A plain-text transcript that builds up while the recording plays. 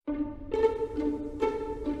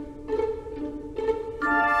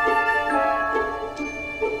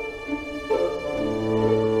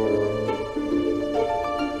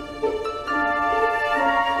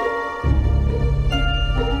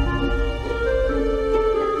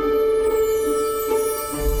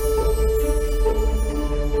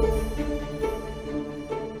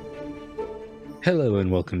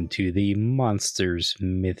and welcome to the Monsters,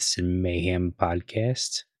 Myths, and Mayhem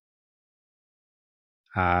podcast.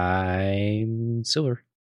 I'm Silver.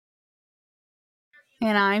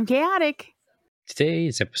 And I'm Chaotic.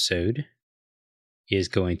 Today's episode is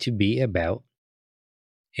going to be about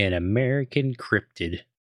an American cryptid.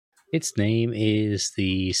 Its name is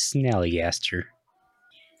the Snallygaster.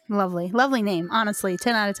 Lovely name. Honestly,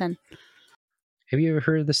 10 out of 10. Have you ever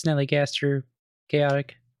heard of the Snallygaster,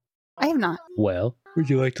 Chaotic? I have not. Well, would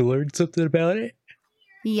you like to learn something about it?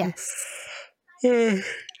 Yes.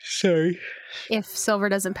 Sorry. If Silver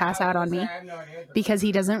doesn't pass out on me because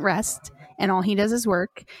he doesn't rest and all he does is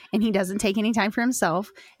work and he doesn't take any time for himself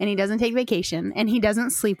and he doesn't take vacation and he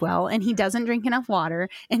doesn't sleep well and he doesn't drink enough water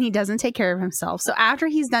and he doesn't take care of himself. So after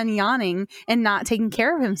he's done yawning and not taking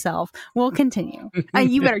care of himself, we'll continue.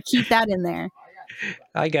 You better keep that in there.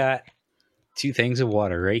 I got 2 things of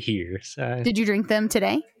water right here. So, Did you drink them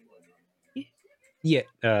today? yeah.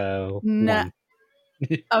 No. One.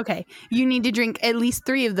 Okay. You need to drink at least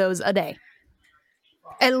 3 of those a day.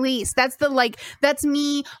 At least. That's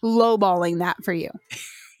me lowballing that for you.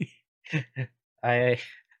 I'm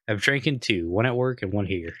drinking 2, one at work and one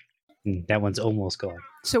here. That one's almost gone.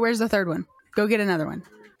 So where's the third one? Go get another one.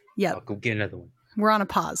 Yep. I'll go get another one. We're on a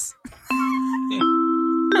pause.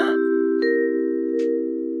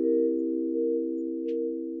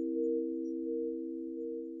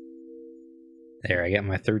 There, I got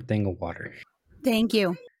my 3rd thing of water. Thank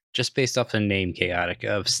you. Just based off the name, Chaotic,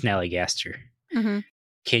 of Snallygaster. Mm-hmm.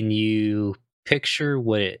 Can you picture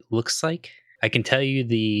what it looks like? I can tell you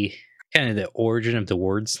the origin of the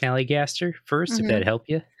word Snallygaster first, if that'd help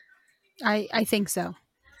you. I think so.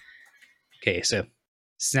 Okay, so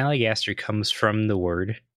Snallygaster comes from the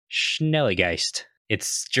word Schnelligeist.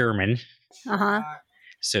 It's German. Uh-huh.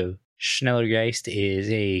 So Schnelligeist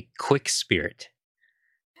is a quick spirit.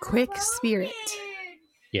 Quick spirit.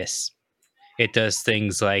 Yes. It does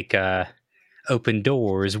things like open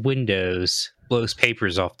doors, windows, blows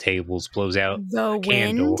papers off tables, blows out The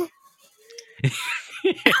candle. wind?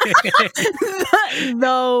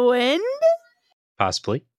 The wind?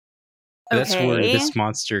 Possibly. That's where this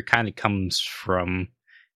monster kind of comes from,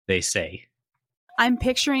 they say. I'm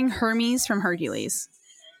picturing Hermes from Hercules.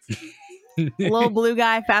 Little blue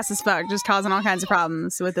guy, fast as fuck, just causing all kinds of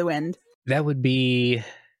problems with the wind. That would be,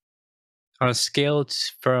 on a scale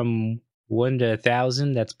from 1 to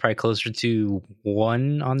 1,000, that's probably closer to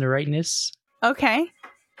 1 on the rightness. Okay.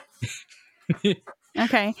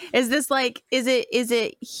 Okay. Is this is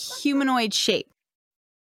it humanoid shape?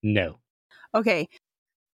 No. Okay.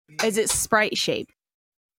 Is it sprite shape?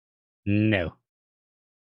 No.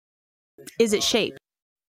 Is it shaped?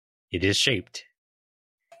 It is shaped.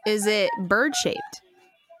 Is it bird shaped?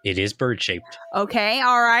 It is bird shaped. Okay,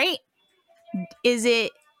 all right. Is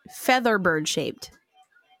it feather bird shaped?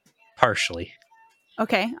 Partially.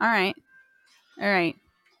 Okay, all right. All right.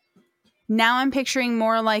 Now I'm picturing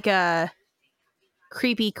more like a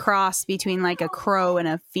creepy cross between like a crow and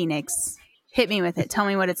a phoenix. Hit me with it. Tell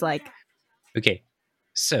me what it's like. Okay.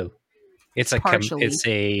 So, it's like Partially. it's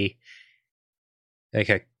a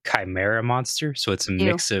chimera monster, so it's a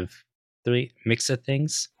mix of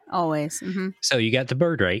things. Always. Mm-hmm. So you got the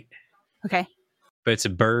bird right, Okay. but it's a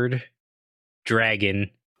bird, dragon,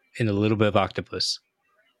 and a little bit of octopus.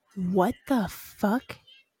 What the fuck?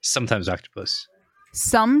 Sometimes octopus.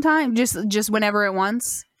 Sometime, just whenever it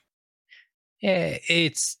wants. Yeah,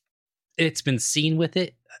 it's been seen with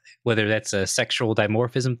it, whether that's a sexual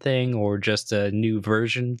dimorphism thing or just a new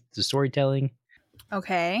version to storytelling.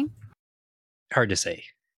 Okay. Hard to say.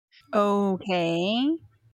 Okay.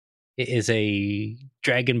 It is a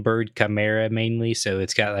dragon bird chimera mainly, so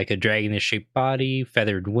it's got like a dragonish shaped body,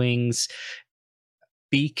 feathered wings,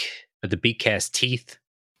 beak, but the beak has teeth.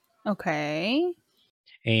 Okay.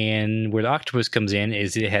 And where the octopus comes in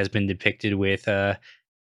is it has been depicted with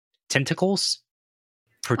tentacles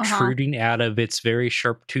protruding out of its very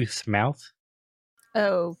sharp-toothed mouth.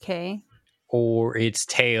 Okay. Or its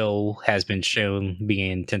tail has been shown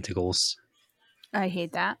being tentacles. I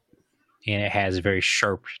hate that. And it has a very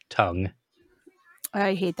sharp tongue.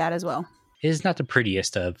 I hate that as well. It is not the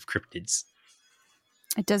prettiest of cryptids.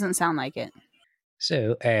 It doesn't sound like it.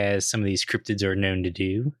 So, as some of these cryptids are known to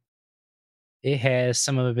do, it has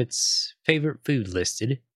some of its favorite food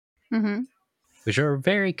listed, which are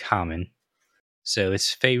very common. So,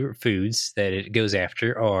 its favorite foods that it goes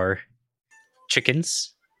after are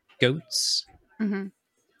chickens, goats,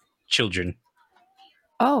 children.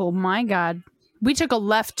 Oh my god. We took a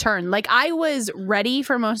left turn. Like, I was ready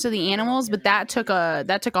for most of the animals, but that took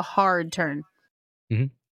a hard turn. Mm-hmm.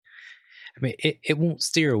 I mean, it won't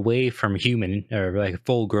steer away from human or like a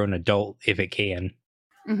full-grown adult if it can.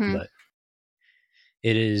 but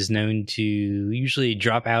it is known to usually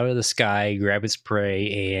drop out of the sky, grab its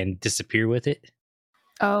prey, and disappear with it.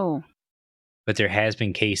 Oh. But there has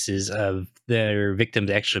been cases of their victims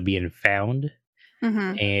actually being found.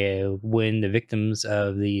 And when the victims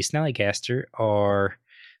of the Snallygaster are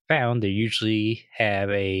found, they usually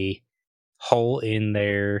have a hole in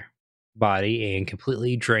their body and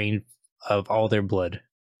completely drained of all their blood.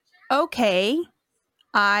 Okay.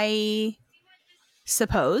 I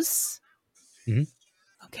suppose.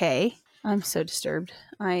 Okay. I'm so disturbed.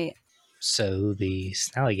 So the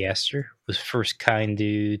Snallygaster was first kind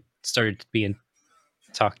to started being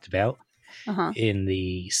talked about in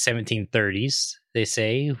the 1730s, they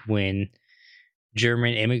say, when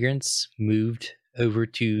German immigrants moved over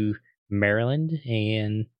to Maryland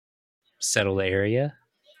and settled the area.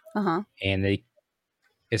 And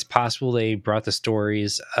it's possible they brought the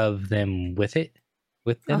stories of them with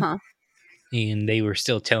them. And they were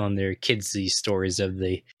still telling their kids these stories of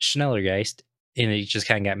the Schnellergeist, and it just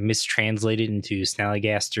kind of got mistranslated into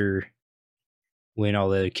Snallygaster when all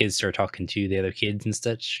the other kids started talking to the other kids and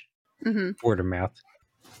such. Word of mouth.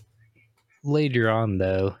 Later on,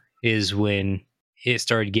 though, is when it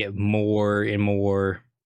started to get more and more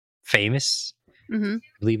famous. I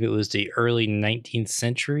believe it was the early 19th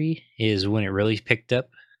century is when it really picked up.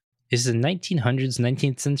 Is it the 1900s,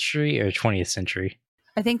 19th century, or 20th century?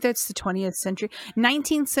 I think that's the 20th century.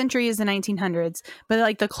 19th century is the 1900s, but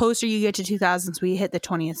like the closer you get to 2000s, we hit the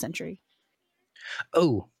 20th century.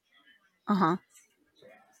 Oh.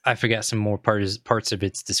 I forgot some more parts of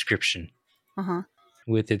its description.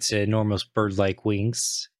 With its enormous bird-like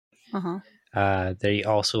wings. They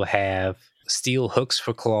also have steel hooks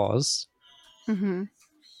for claws.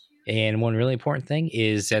 And one really important thing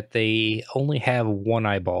is that they only have one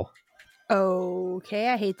eyeball. Okay,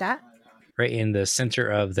 I hate that. Right in the center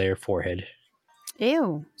of their forehead.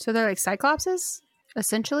 Ew. So they're like cyclopses,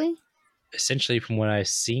 essentially? Essentially, from what I've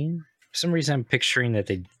seen. For some reason, I'm picturing that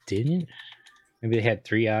they didn't. Maybe they had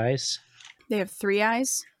 3 eyes. They have 3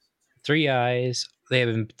 eyes? 3 eyes. They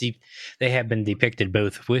have been depicted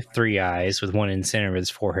both with 3 eyes, with one in the center of its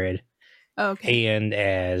forehead. Okay. And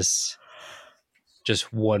as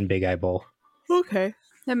just one big eyeball. Okay.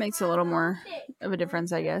 That makes a little more of a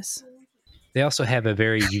difference, I guess. They also have a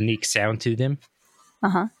very unique sound to them.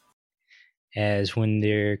 As when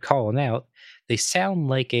they're calling out, they sound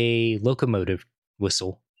like a locomotive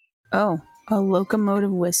whistle. Oh, a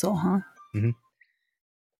locomotive whistle, huh?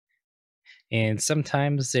 And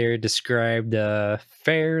sometimes they're described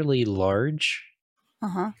fairly large.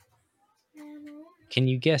 Can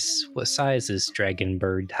you guess what size this dragon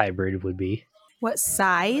bird hybrid would be? What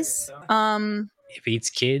size? If it eats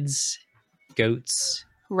kids, goats.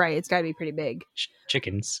 Right, it's gotta be pretty big.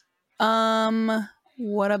 Chickens.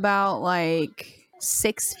 What about like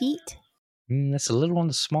 6 feet? That's a little on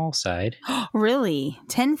the small side. Really?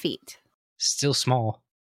 10 feet? Still small.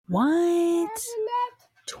 What?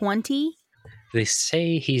 20? They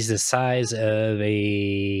say he's the size of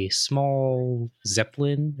a small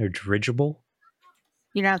zeppelin or dirigible.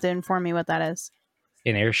 You don't have to inform me what that is.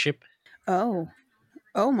 An airship. Oh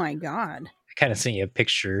my god. I kind of sent you a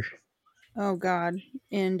picture. Oh god.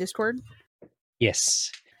 In Discord?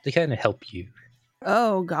 Yes. They kind of help you.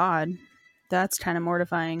 Oh god. That's kind of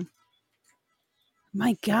mortifying.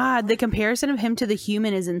 My god, the comparison of him to the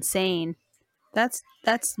human is insane. That's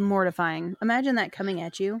mortifying. Imagine that coming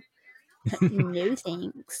at you. No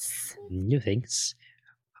thanks. No thanks.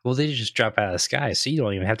 Well, they just drop out of the sky, so you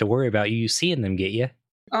don't even have to worry about you seeing them get you.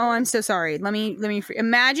 Oh, I'm so sorry. Let me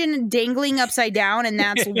imagine dangling upside down and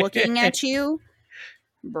that's looking at you.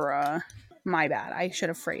 Bruh. My bad. I should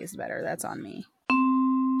have phrased better. That's on me.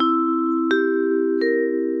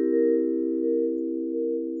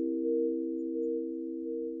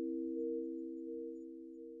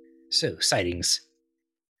 So, sightings.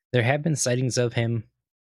 There have been sightings of him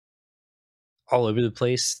all over the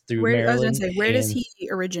place through Maryland. I was going to say, where does he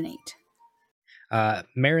originate?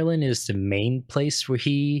 Maryland is the main place where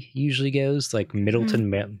he usually goes, like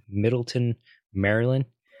Middleton, Maryland,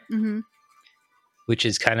 which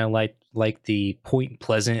is kind of like the Point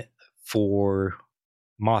Pleasant for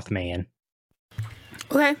Mothman.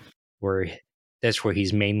 Okay. That's where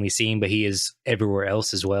he's mainly seen, but he is everywhere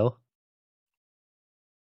else as well.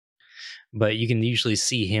 But you can usually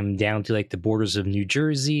see him down to like the borders of New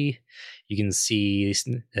Jersey. You can see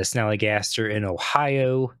Snallygaster in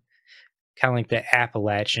Ohio, kind of like the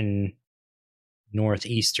Appalachian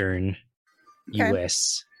northeastern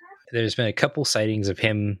U.S. There's been a couple sightings of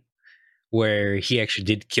him where he actually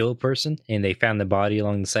did kill a person, and they found the body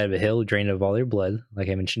along the side of a hill, drained of all their blood, like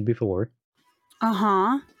I mentioned before.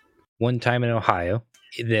 One time in Ohio.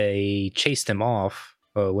 they chased them off,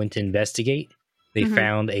 went to investigate. They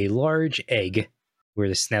found a large egg where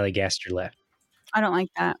the Snallygaster left. I don't like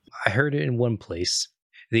that. I heard it in one place.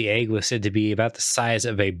 The egg was said to be about the size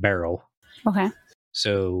of a barrel. Okay.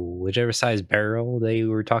 So whichever size barrel they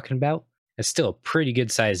were talking about, it's still a pretty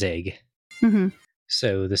good size egg. Mm-hmm.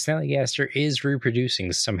 So the Snallygaster is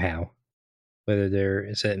reproducing somehow. Whether there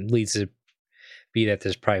is, it leads to be that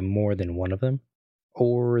there's probably more than one of them,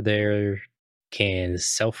 or they can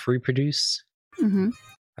self-reproduce. Mm-hmm.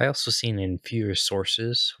 I also seen in fewer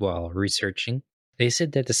sources while researching, they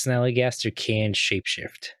said that the Snallygaster can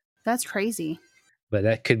shapeshift. That's crazy. But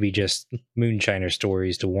that could be just moonshiner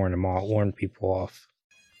stories to warn people off.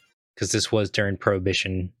 Because this was during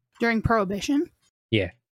Prohibition. During Prohibition?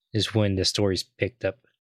 Yeah, is when the stories picked up.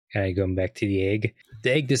 Kind of going back to the egg.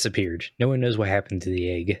 The egg disappeared. No one knows what happened to the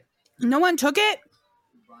egg. No one took it?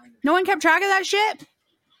 No one kept track of that shit?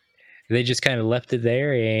 They just kind of left it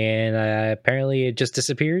there, and apparently it just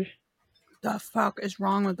disappeared. The fuck is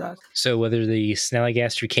wrong with us? So whether the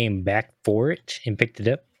Snallygaster came back for it and picked it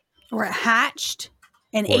up, or it hatched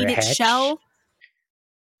and ate its shell,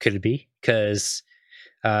 could it be? Because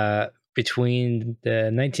between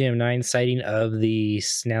the 1909 sighting of the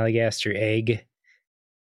Snallygaster egg,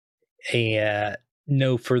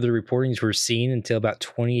 no further reportings were seen until about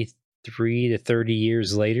 23 to 30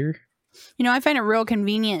 years later. You know, I find it real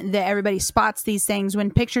convenient that everybody spots these things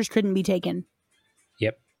when pictures couldn't be taken.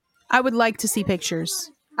 Yep. I would like to see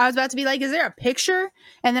pictures. I was about to be like, is there a picture?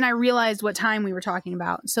 And then I realized what time we were talking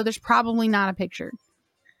about. So there's probably not a picture.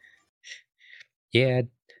 Yeah,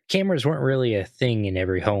 cameras weren't really a thing in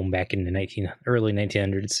every home back in the early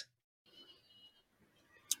 1900s.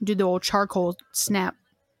 Do the old charcoal snap.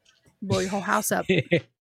 Blow your whole house up.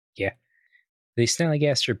 Yeah. The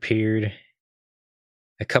Snallygaster appeared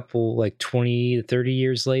a couple, 20 to 30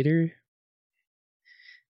 years later,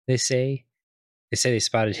 they say. They say they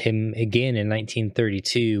spotted him again in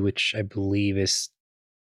 1932, which I believe is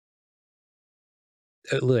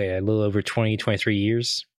a little over 23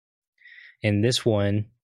 years. And this one,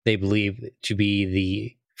 they believe to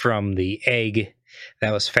be from the egg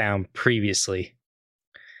that was found previously.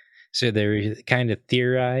 So they kind of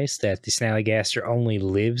theorized that the Snallygaster only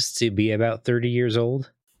lives to be about 30 years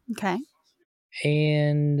old. Okay.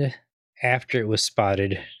 And after it was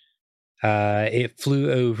spotted, it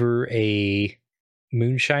flew over a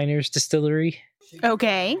moonshiner's distillery.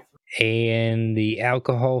 Okay. And the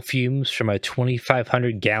alcohol fumes from a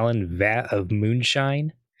 2,500 gallon vat of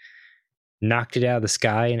moonshine knocked it out of the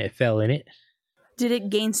sky and it fell in it. Did it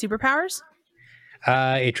gain superpowers?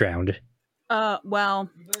 It drowned. Well,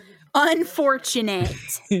 unfortunate.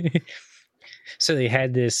 So they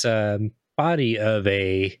had this body of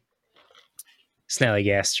a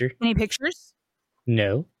Snallygaster. Any pictures?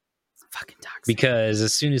 No. Fucking toxic. Because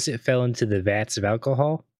as soon as it fell into the vats of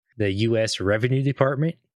alcohol, the U.S. Revenue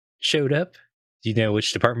Department showed up. Do you know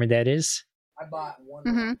which department that is? I bought one.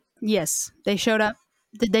 Mm-hmm. Yes, they showed up.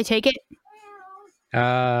 Did they take it?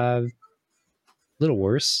 Little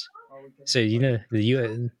worse. So you know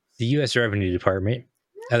the U.S. Revenue Department,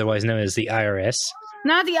 otherwise known as the IRS.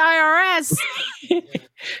 Not the IRS.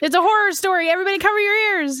 It's a horror story. Everybody cover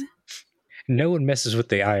your ears. No one messes with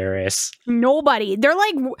the IRS. Nobody. They're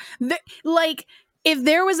like if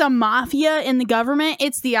there was a mafia in the government,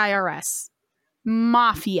 it's the IRS.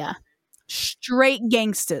 Mafia. Straight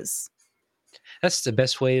gangsters. That's the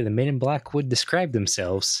best way the Men in Black would describe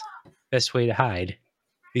themselves. Best way to hide.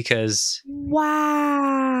 Because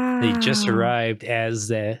they just arrived as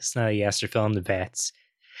the Snallygaster fell in the vats.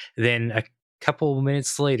 Then a couple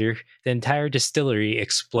minutes later, the entire distillery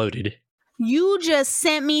exploded. You just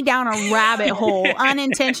sent me down a rabbit hole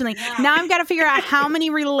unintentionally. Now I've got to figure out how many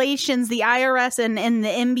relations the IRS and the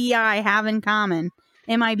MBI have in common.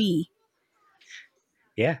 MIB.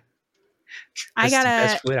 Yeah. That's the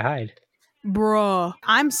best way to hide. Bruh.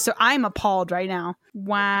 I'm appalled right now.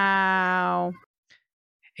 Wow.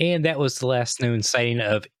 And that was the last known sighting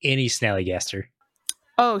of any Snallygaster.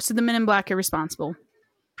 Oh, so the Men in Black are responsible.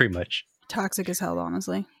 Pretty much. Toxic as hell,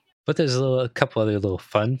 honestly. But there's a couple other little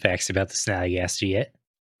fun facts about the Snallygaster yet.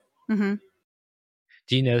 Mm-hmm.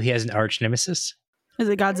 Do you know he has an arch nemesis? Is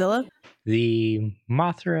it Godzilla? The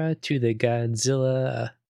Mothra to the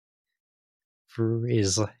Godzilla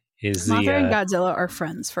is Mothra and Godzilla are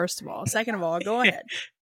friends, first of all. Second of all, go ahead.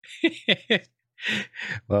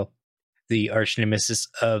 Well, the arch nemesis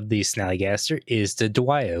of the Snallygaster is the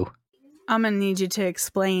Dwyo. I'm going to need you to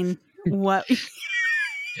explain what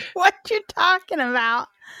you're talking about.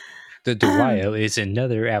 The Dwyo is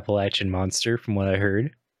another Appalachian monster, from what I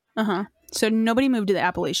heard. Uh-huh. So nobody moved to the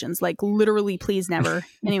Appalachians. Like, literally, please never.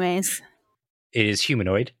 Anyways. It is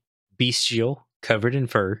humanoid, bestial, covered in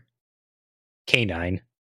fur, canine.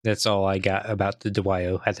 That's all I got about the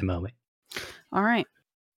Dwyo at the moment. All right.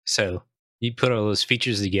 So you put all those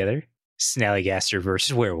features together, Snallygaster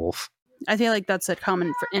versus werewolf. I feel like that's a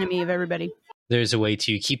common enemy of everybody. There's a way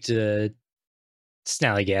to keep the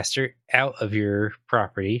Snallygaster out of your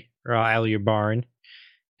property, or out of your barn,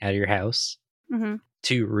 out of your house. Mm-hmm.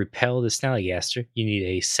 To repel the Snallygaster, you need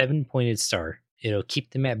a 7-pointed star. It'll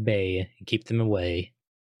keep them at bay and keep them away.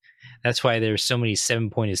 That's why there's so many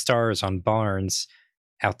 7-pointed stars on barns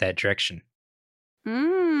out that direction.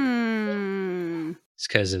 It's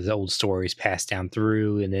because of the old stories passed down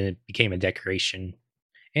through, and then it became a decoration.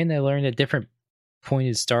 And I learned that different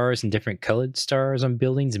pointed stars and different colored stars on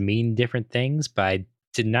buildings mean different things, but I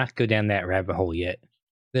did not go down that rabbit hole yet.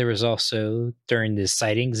 There was also, during the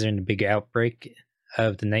sightings, during the big outbreak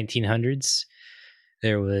of the 1900s,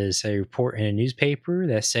 there was a report in a newspaper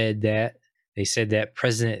that said that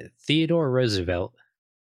President Theodore Roosevelt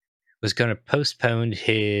was going to postpone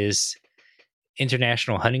his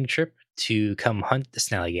international hunting trip to come hunt the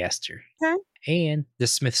Snallygaster. Okay. And the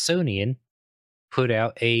Smithsonian put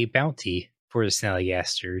out a bounty for the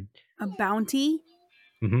Snallygaster. A bounty?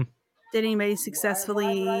 Mm-hmm. Did anybody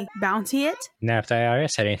successfully bounty it? Not if the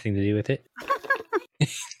IRS had anything to do with it.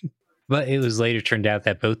 But it was later turned out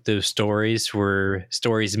that both those stories were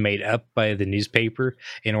stories made up by the newspaper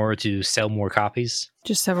in order to sell more copies.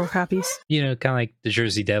 Just several copies. You know, kind of like the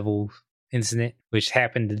Jersey Devil incident, which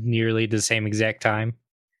happened nearly the same exact time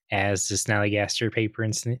as the Snallygaster paper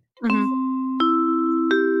incident. Mm-hmm.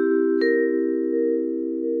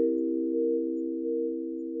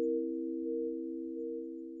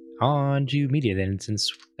 On to media then,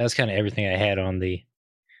 since that's kind of everything I had on the...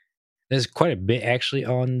 There's quite a bit actually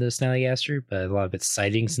on the Snallygaster, but a lot of it's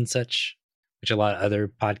sightings and such, which a lot of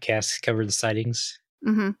other podcasts cover the sightings.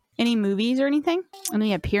 Mm-hmm. Any movies or anything?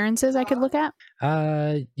 Any appearances I could look at?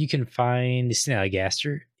 You can find the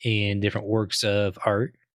Snallygaster in different works of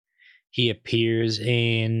art. He appears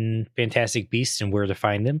in Fantastic Beasts and Where to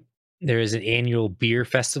Find Them. There is an annual beer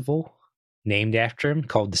festival named after him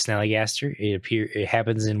called the Snallygaster. It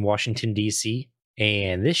happens in Washington, D.C.,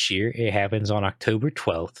 and this year it happens on October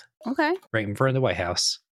 12th. Okay. Right in front of the White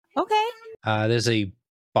House. Okay. There's a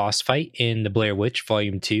boss fight in the Blair Witch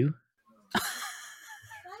Volume 2.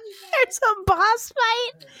 There's a boss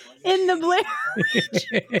fight in the Blair Witch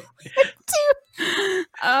 2.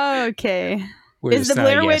 Okay. Is the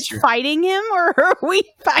Blair Witch fighting him, or are we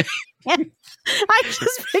fighting him? I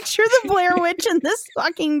just picture the Blair Witch and this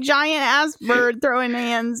fucking giant ass bird throwing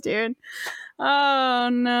hands, dude. Oh,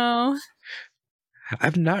 no.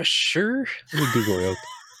 I'm not sure. Let me Google real quick.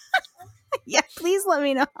 Yeah, please let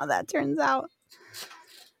me know how that turns out.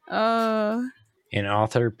 An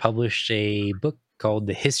author published a book called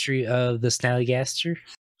The History of the Snallygaster,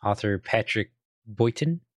 author Patrick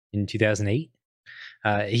Boyton in 2008.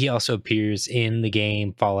 He also appears in the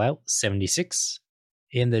game Fallout 76.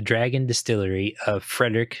 In the Dragon Distillery of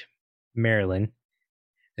Frederick, Maryland,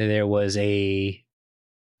 there was a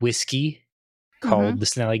whiskey called the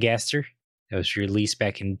Snallygaster that was released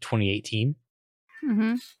back in 2018.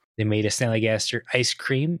 Mm-hmm. They made a Snallygaster ice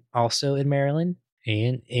cream also in Maryland.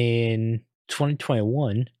 And in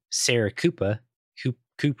 2021, Sarah Cooper.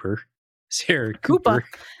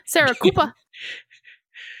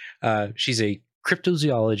 She's a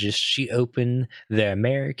cryptozoologist. She opened the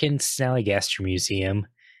American Snallygaster Museum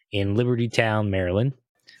in Libertytown, Maryland.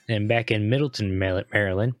 And back in Middleton,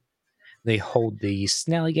 Maryland, they hold the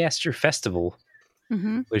Snallygaster Festival,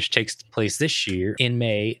 which takes place this year in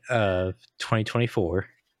May of 2024.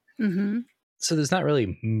 Mm-hmm. So there's not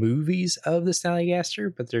really movies of the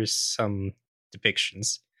Snallygaster, but there's some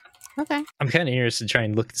depictions. Okay. I'm kind of interested to try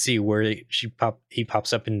and look to see where he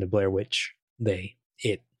pops up in the Blair Witch.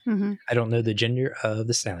 It. Mm-hmm. I don't know the gender of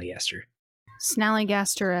the Snallygaster.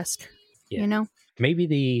 Snallygaster-esque, you know? Maybe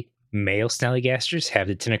the male Snallygasters have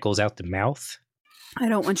the tentacles out the mouth. I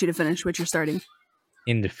don't want you to finish what you're starting.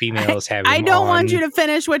 And the females have I don't want you to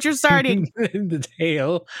finish what you're starting. The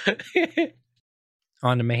tail.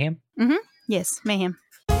 On to Mayhem? Mm-hmm. Yes, Mayhem.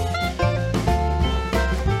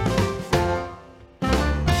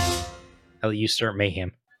 I'll let you start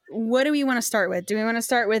Mayhem. What do we want to start with? Do we want to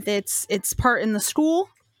start with its part in the school?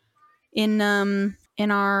 In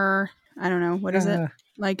our, I don't know, what is it?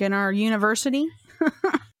 Like in our university?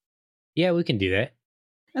 Yeah, we can do that.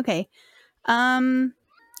 Okay.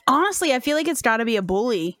 Honestly, I feel like it's got to be a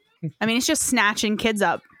bully. I mean, it's just snatching kids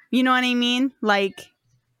up. You know what I mean? Like,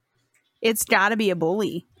 it's got to be a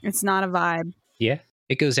bully. It's not a vibe. Yeah,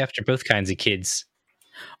 it goes after both kinds of kids.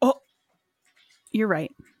 Oh, you're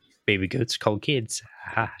right. baby goats called kids.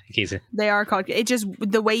 Aha, They are called. It just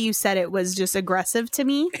the way you said it was just aggressive to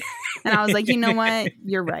me, and I was like, you know what,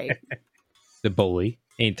 you're right. The bully,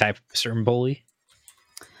 any type of certain bully.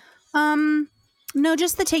 No,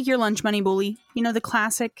 just the take your lunch money bully. You know, the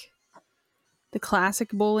classic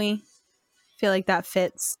bully. I feel like that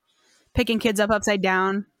fits. Picking kids up upside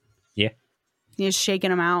down. Yeah. You're just shaking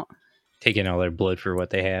them out. Taking all their blood for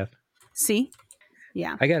what they have. See?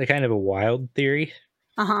 Yeah. I got a kind of a wild theory.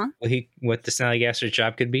 Uh-huh. What the Snallygaster's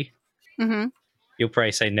job could be. Mm-hmm. You'll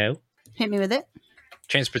probably say no. Hit me with it.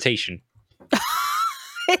 Transportation.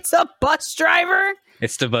 It's a bus driver?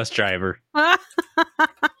 It's the bus driver. I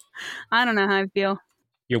don't know how I feel.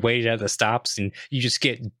 You're waiting at the stops and you just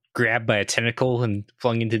get grabbed by a tentacle and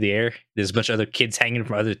flung into the air. There's a bunch of other kids hanging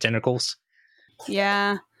from other tentacles.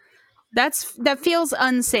 Yeah. That feels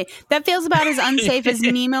unsafe. That feels about as unsafe as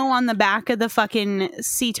Nemo on the back of the fucking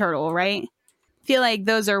sea turtle, right? I feel like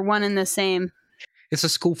those are one and the same. It's a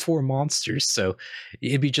school full of monsters, so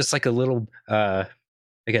it'd be just like a little, like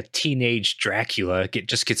a teenage Dracula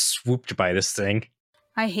just gets swooped by this thing.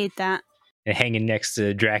 I hate that. And hanging next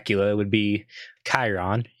to Dracula would be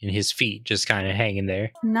Chiron, and his feet just kind of hanging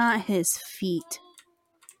there. Not his feet.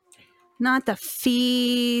 Not the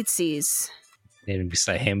feetsies. And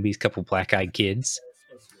beside him be a couple black-eyed kids.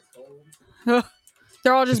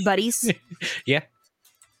 They're all just buddies. Yeah.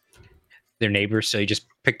 They're neighbors, so you just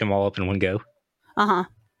pick them all up in one go. Uh-huh.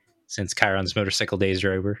 Since Chiron's motorcycle days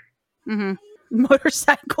are over. Mm-hmm.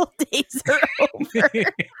 Motorcycle days are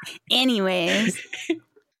over. Anyways.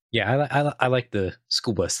 Yeah, I like the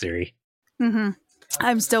school bus theory. Mm-hmm.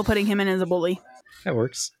 I'm still putting him in as a bully. That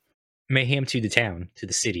works. Mayhem to the town, to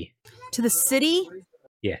the city. To the city?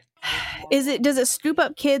 Yeah. Does it scoop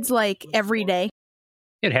up kids like every day?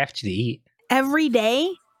 You'd have to eat. Every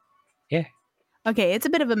day? Yeah. Okay, it's a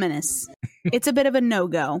bit of a menace. It's a bit of a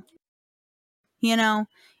no-go. You know,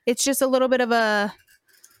 it's just a little bit of an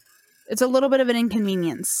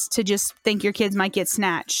inconvenience to just think your kids might get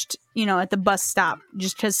snatched, you know, at the bus stop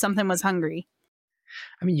just because something was hungry.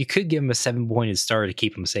 I mean, you could give them a 7-pointed star to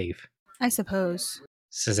keep them safe. I suppose.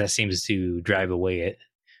 Since that seems to drive away it.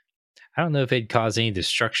 I don't know if it'd cause any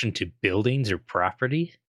destruction to buildings or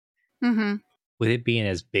property. Mm-hmm. With it being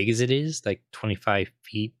as big as it is, like 25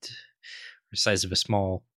 feet, the size of a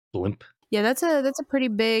small blimp. Yeah, that's a pretty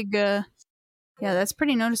big, that's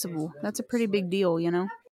pretty noticeable. That's a pretty big deal, you know?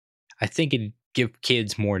 I think it'd give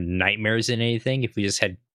kids more nightmares than anything if we just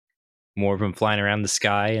had more of them flying around the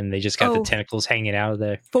sky and they just got the tentacles hanging out of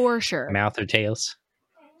their mouth or tails.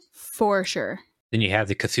 For sure. Then you have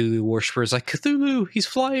the Cthulhu worshippers like, Cthulhu, he's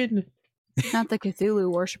flying. Not the Cthulhu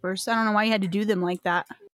worshippers. I don't know why you had to do them like that.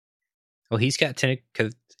 Well, he's got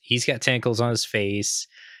tentacles on his face.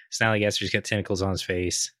 Snallygaster's got tentacles on his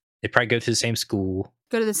face. They probably go to the same school.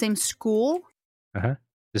 Go to the same school? Uh-huh.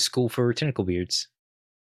 The school for tentacle beards.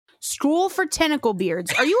 School for tentacle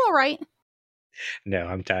beards. Are you all right? No,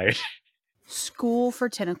 I'm tired. School for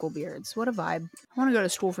tentacle beards. What a vibe. I want to go to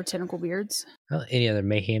school for tentacle beards. Well, any other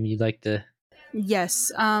mayhem you'd like to?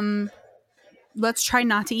 Yes. Let's try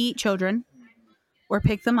not to eat children or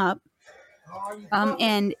pick them up.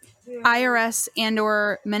 And IRS and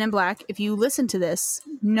or Men in Black, if you listen to this,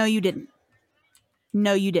 no, you didn't.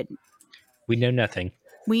 No, you didn't. We know nothing.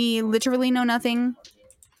 We literally know nothing.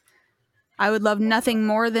 I would love nothing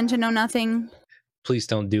more than to know nothing. Please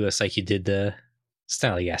don't do us like you did the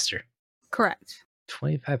Snallygaster. Correct.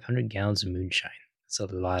 2,500 gallons of moonshine. That's a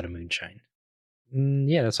lot of moonshine.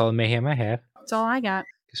 Yeah, that's all the mayhem I have. That's all I got.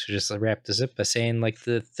 Guess we'll just wrap this up by saying,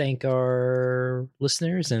 to thank our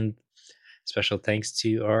listeners and special thanks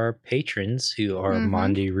to our patrons who are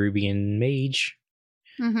Mondi, Ruby, and Mage.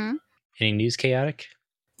 Mm-hmm. Any news, Chaotic?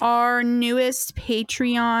 Our newest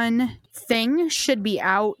Patreon thing should be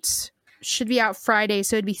out Friday,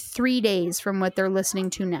 so it'd be 3 days from what they're listening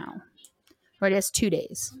to now. Or I guess 2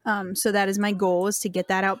 days. So that is my goal, is to get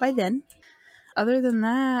that out by then. Other than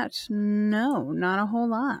that, no, not a whole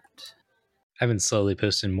lot. I've been slowly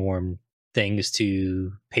posting more things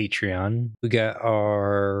to Patreon. We got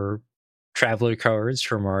our traveler cards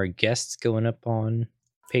from our guests going up on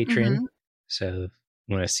Patreon. Mm-hmm. So if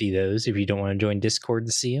you want to see those, if you don't want to join Discord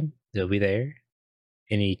to see them, they'll be there.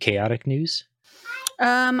 Any Chaotic news?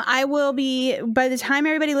 I will be, by the time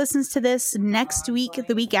everybody listens to this next week,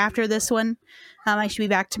 the week after this one, I should be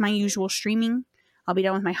back to my usual streaming. I'll be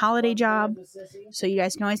done with my holiday job, so you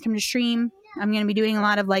guys can always come to stream. I'm going to be doing a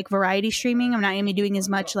lot of variety streaming. I'm not going to be doing as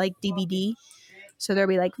much DBD. So there'll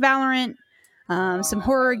be Valorant, some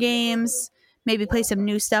horror games, maybe play some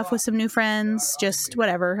new stuff with some new friends, just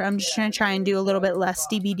whatever. I'm just going to try and do a little bit less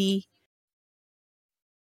DBD.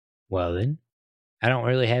 Well then, I don't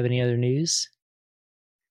really have any other news.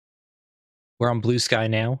 We're on Blue Sky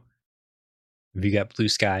now. If you got Blue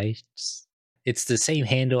Sky, it's the same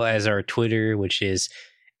handle as our Twitter, which is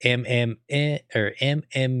MM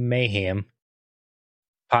Mayhem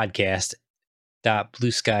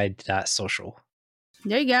podcast.bluesky.social.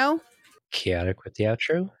 There you go. Chaotic with the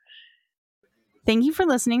outro. Thank you for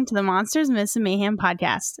listening to the Monsters, Myths, and Mayhem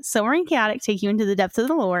podcast. Silver and Chaotic take you into the depths of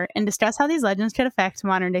the lore and discuss how these legends could affect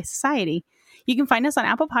modern-day society. You can find us on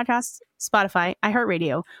Apple Podcasts, Spotify,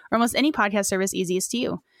 iHeartRadio, or almost any podcast service easiest to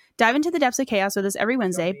you. Dive into the depths of chaos with us every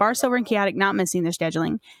Wednesday, bar Silver and Chaotic not missing their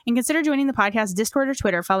scheduling, and consider joining the podcast Discord or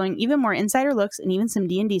Twitter following even more insider looks and even some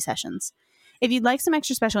D&D sessions. If you'd like some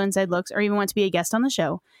extra special inside looks or even want to be a guest on the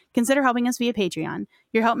show, consider helping us via Patreon.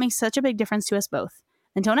 Your help makes such a big difference to us both.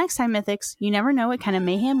 Until next time, Mythics, you never know what kind of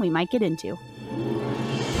mayhem we might get into.